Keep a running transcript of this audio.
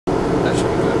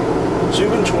So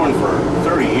you've been touring for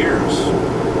 30 years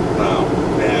now,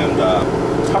 and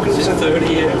how can you say 30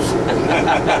 years?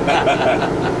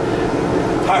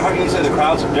 how can you say the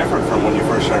crowds are different from when you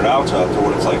first started out to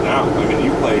what it's like now? I mean,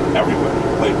 you played everywhere.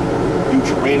 You played huge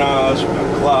arenas, you've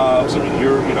been clubs. I mean,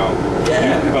 you've been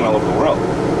all over the world.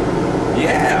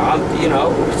 Yeah, you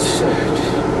know, it's,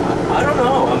 I don't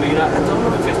know. I mean, I don't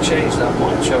know if it's changed that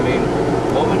much. I mean,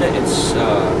 one minute it's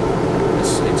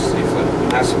like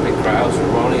massive big crowds with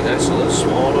Ronnie, then it's a little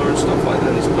smaller and stuff like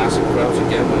that. These massive crowds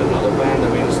again with another band. I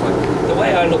mean, it's like, the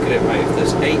way I look at it, right, if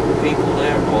there's 8 people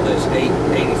there or there's 80,000,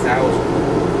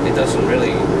 it doesn't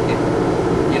really,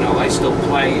 you know, I still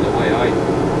play the way I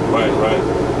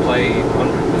play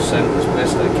 100% as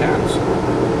best I can. So,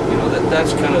 you know,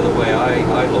 that's kind of the way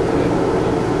I look at it.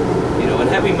 You know, and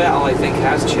heavy metal, I think,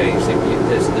 has changed.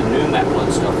 There's the new metal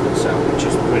and stuff that's out, which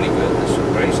is pretty good. There's some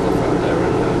great stuff out there,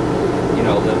 and you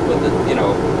know, you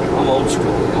know, I'm old school.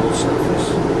 The old stuff is.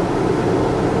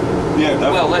 Yeah.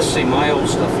 Definitely. Well, let's see. My old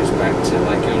stuff is back to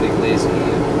like early Lizzy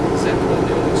and Zeppelin,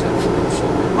 early Zeppelin. So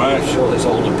I'm sure there's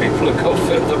older people who go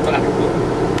further back, but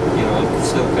you know, I'm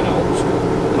still kind of old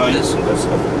school. But there's some good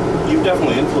stuff. You've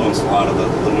definitely influenced a lot of the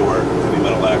newer heavy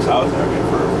metal acts out there. I mean,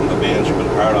 from the bands you've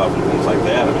been part of and things like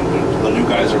that. I mean, the new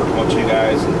guys ever come up to you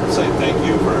guys and say thank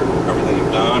you for everything you've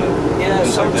done? And yeah,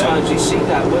 sometimes you see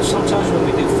that. Well, sometimes when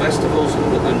we do festivals and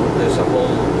there's a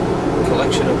whole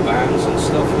collection of bands and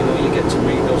stuff, you know, you get to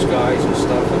meet those guys and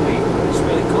stuff. I mean, it's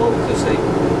really cool because they,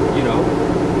 you know,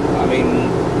 I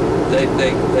mean, they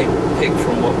pick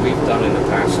from what we've done in the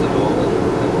past and all,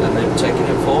 and they've taken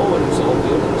it forward. It's all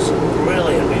good. And there's some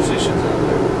brilliant musicians out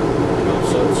there, you know.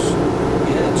 So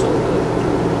it's all good.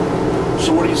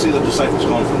 So where do you see the Disciples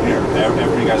going from here?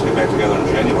 After you guys get back together in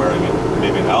January, I mean,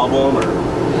 maybe an album or?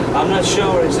 I'm not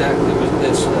sure exactly.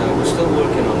 We're still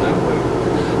working on that.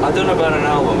 I don't know about an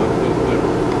album.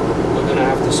 We're going to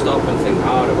have to stop and think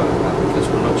hard about that because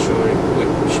we're not sure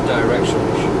which direction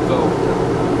we should go.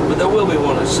 But there will be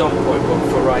one at some point. But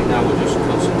for right now, we're just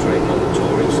concentrating on the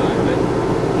touring side of it.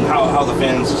 And how the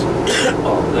fans?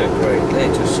 Oh, they're great.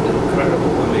 They're just incredible.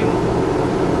 I mean,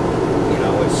 you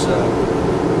know, it's.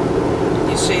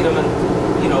 You see them and,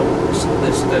 you know,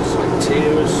 there's like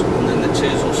tears, and then the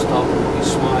tears will stop and there'll be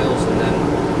smiles, and then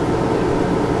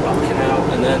rocking out,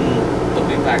 and then they'll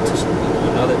be back to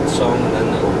another song, and then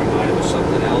they'll remind them of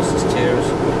something else. There's tears.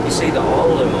 You see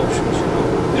all the emotions, you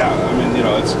know. Yeah, I mean, you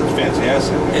know, it's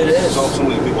fantastic. It is. So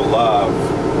many people love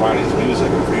Ronnie's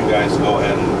music, and for you guys to go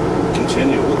ahead and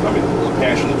continue with, I mean, the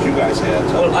passion that you guys had.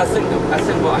 Well, I think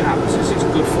what happens is it's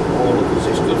good for all of us.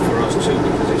 It's good for us too,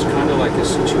 because it's kind of like a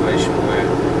situation where,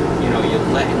 you know, you're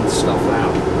letting stuff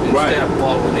out instead of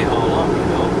bottling it all up, you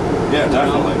know. Yeah,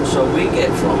 definitely. You know? So we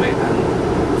get from it, and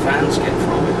fans get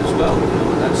from it as well. You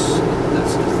know, that's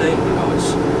the thing. You know,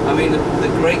 it's. I mean,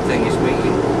 the great thing is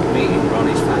meeting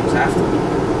Ronnie's fans after we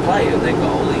play, and they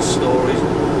got all these stories.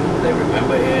 They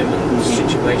remember him and the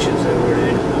situations they were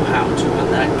in, what happened to him at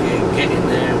that gig, getting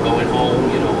there, going home,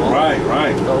 you know.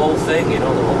 Right. The whole thing, you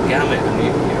know, the whole gamut, and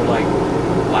you're like,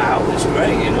 wow, that's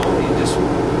great, you know. They just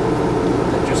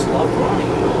love Ronnie,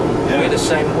 you know. Yeah. We're the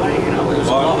same way, you know. It was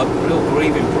a lot of real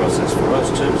grieving process for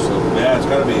us too. So yeah, it's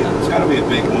got to be a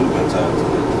big movement to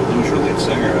lose your lead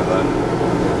singer, and then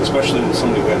especially with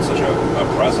somebody who had such a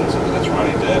presence as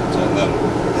Ronnie did, and then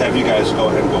have you guys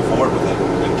go ahead and go forward with it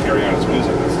and carry on his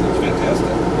music. It's fantastic.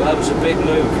 Well, that was a big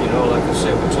move, you know. Like I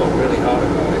said, we talked really hard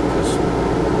about it because,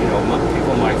 you know,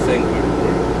 people might think we're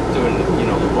doing, you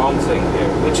know, the wrong thing here,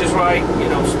 which is right, you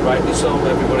know, rightly so.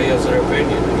 Everybody has their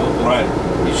opinion, you know. But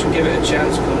you should give it a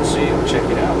chance. Come and see it, check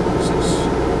it out.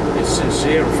 It's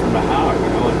sincere from the heart, you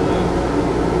know. And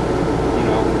you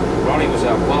know, Ronnie was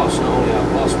our boss, not only our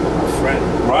boss but our friend.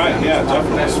 Right. Yeah,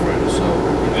 definitely. Our best friend. So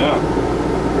you know, yeah,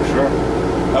 for sure.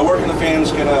 Where can the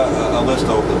fans get a list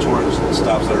of the tour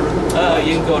stops that are?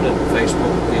 You can go to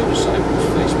Facebook, The Disciples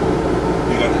Facebook.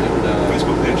 You got a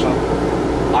Facebook page now?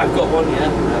 I've got one, yeah.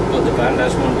 But the band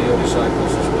has one, The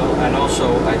Disciples as well. And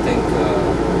also, I think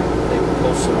they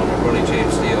posted on a Ronnie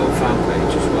James Dio fan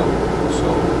page as well. So,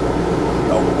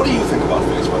 what do you think about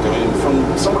Facebook? I mean, from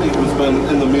somebody who's been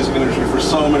in the music industry for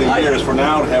so many years, for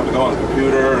now to have to go on a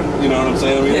computer, you know what I'm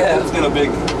saying? I mean, it's got a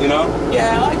big, you know?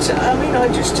 Yeah, I mean,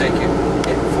 I just take it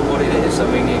for what it is. I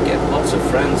mean, you get lots of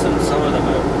friends, and some of them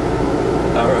are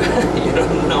you know,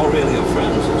 not really your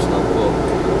friends and stuff, but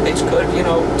it's good, you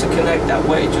know, to connect that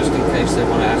way, just in case they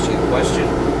want to ask you a question,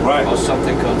 or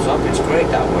something comes up. It's great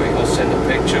that way. Or send a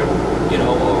picture, you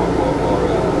know,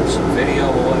 or some video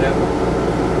or whatever.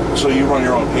 So you run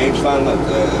your own page then?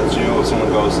 As you, if someone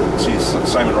goes and sees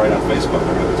Simon Wright on Facebook,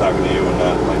 they're going to be talking to you and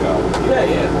not like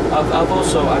Yeah. I've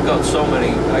also, I got so many,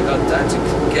 I had to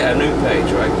get a new page,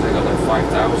 right? Because I got like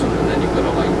 5,000 and then you've got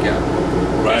to like get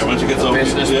right, once you get a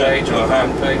business page or a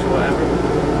fan page or whatever,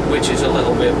 which is a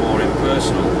little bit more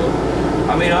impersonal.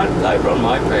 But I mean, I run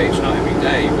my page, not every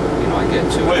day, but you know, I get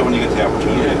to it. When you get the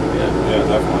opportunity. Yeah,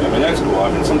 definitely. I mean, that's cool.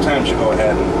 I mean, sometimes you go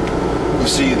ahead and you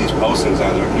see these postings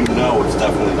on there, and you know it's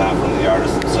definitely not from the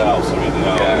artists themselves. I mean,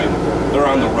 I mean, they're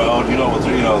on the road. You know what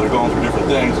they're, they're going through different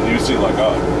things, and you see like,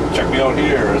 oh, check me out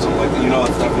here or something like that. You know,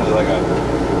 it's definitely like a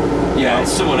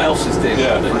it's someone else's thing.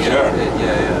 Yeah, for sure.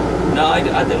 No, I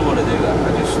didn't want to do that.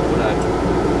 I just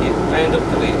you end up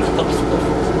deleting a lot of stuff.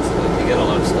 It's like you get a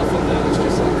lot of stuff on there that's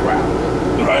just like crap.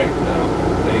 Right.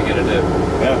 What are you gonna do?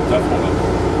 Yeah, definitely.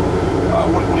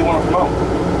 What do you want to promote?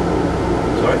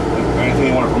 Sorry? Anything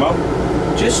you want to promote?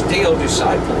 Just DO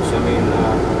Disciples. I mean,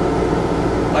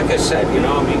 like I said,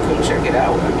 I mean, come check it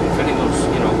out. I mean, if anyone's,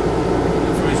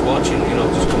 who's watching,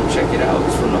 just come check it out.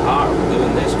 It's from the heart. We're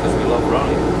doing this because we love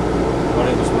Ronnie.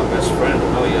 Ronnie was my best friend. I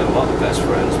know he had a lot of best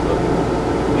friends, but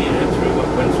me and him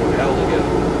went through hell together.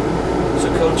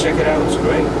 So come check it out. It's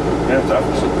great. Yeah,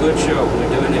 definitely. It's a good show. We're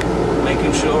doing it,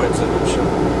 making sure it's a good show.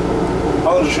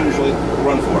 How long does it usually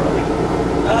run for? I mean,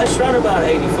 it's around about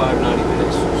 85, 90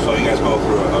 minutes. So you guys go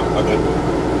through a good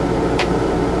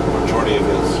majority of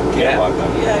his catalog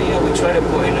then? Yeah, we try to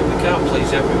put in, we can't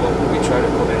please everyone, but we try to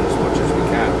put in as much as we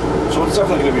can. So it's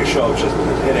definitely going to be a show just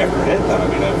hit after hit then. I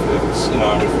mean, if it's,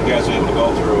 if you guys are able to go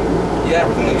through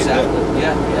everything that you did.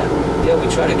 Yeah, we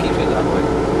try to keep it that way.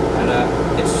 And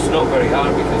it's not very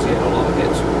hard because he had a lot of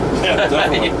hits. Yeah,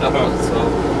 definitely.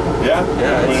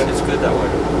 It's good that way.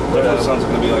 But it sounds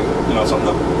going to be like,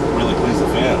 something that really please the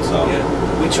fans. So. Yeah,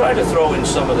 we try to throw in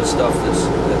some of the stuff that's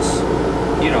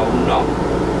not,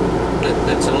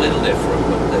 that's a little different,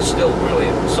 but they're still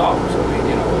brilliant songs. I mean,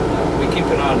 we keep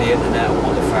an eye on the internet and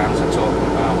what the fans are talking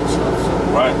about and stuff. So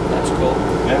right. That's cool.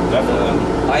 Yeah, definitely.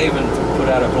 I even put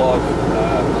out a blog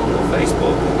on the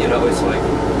Facebook. It's like,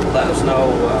 let us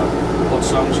know what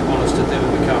songs you want us to do.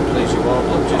 We can't please you all,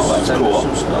 but just send us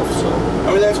some stuff. So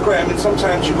I mean, that's great. I mean,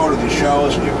 sometimes you go to these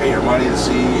shows and you pay your money to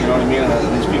see, you know what I mean?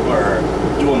 And these people are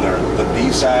doing the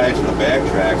B-sides and the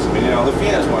backtracks. I mean, the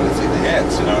fans want to see the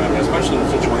hits, I mean, especially in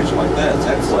a situation like this.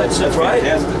 That's right.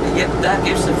 Fantastic. Yeah, that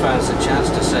gives the fans a chance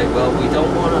to say, well, we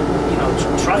don't want to,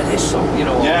 try this song,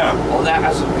 or that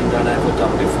hasn't been ever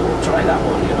done before. Try that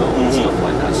one, and stuff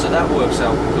like that. So that works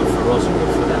out good for us and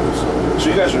good for them. So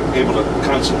you guys are able to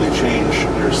constantly change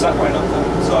your set lineup then.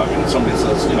 So I mean, if somebody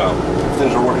says, if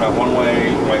things are working out one way,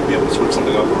 you might be able to switch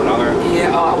something up or another. Yeah,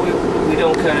 we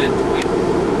don't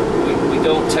we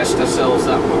don't test ourselves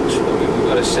that much. I mean, we've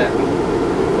got a set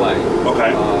play.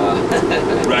 Okay.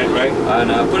 Right.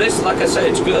 And but it's like I say,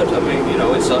 it's good. I mean,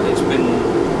 it's been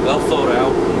well thought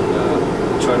out, and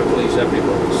we try to please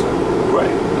everybody. So. Right.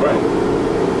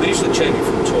 We usually change it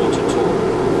from tour to tour.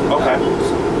 Okay.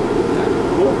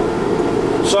 Cool.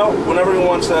 So, when everyone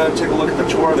wants to take a look at the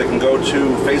tour, they can go to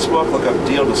Facebook, look up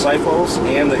DO Disciples,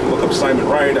 and they can look up Simon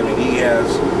Wright. I mean, he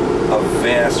has a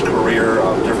vast career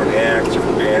of different acts,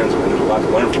 different bands. I mean, there's a lot to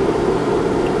learn from him.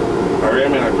 All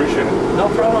right, I appreciate it. No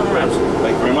problem, Ramsey.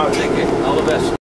 Thank you very much. Thank you. All the best.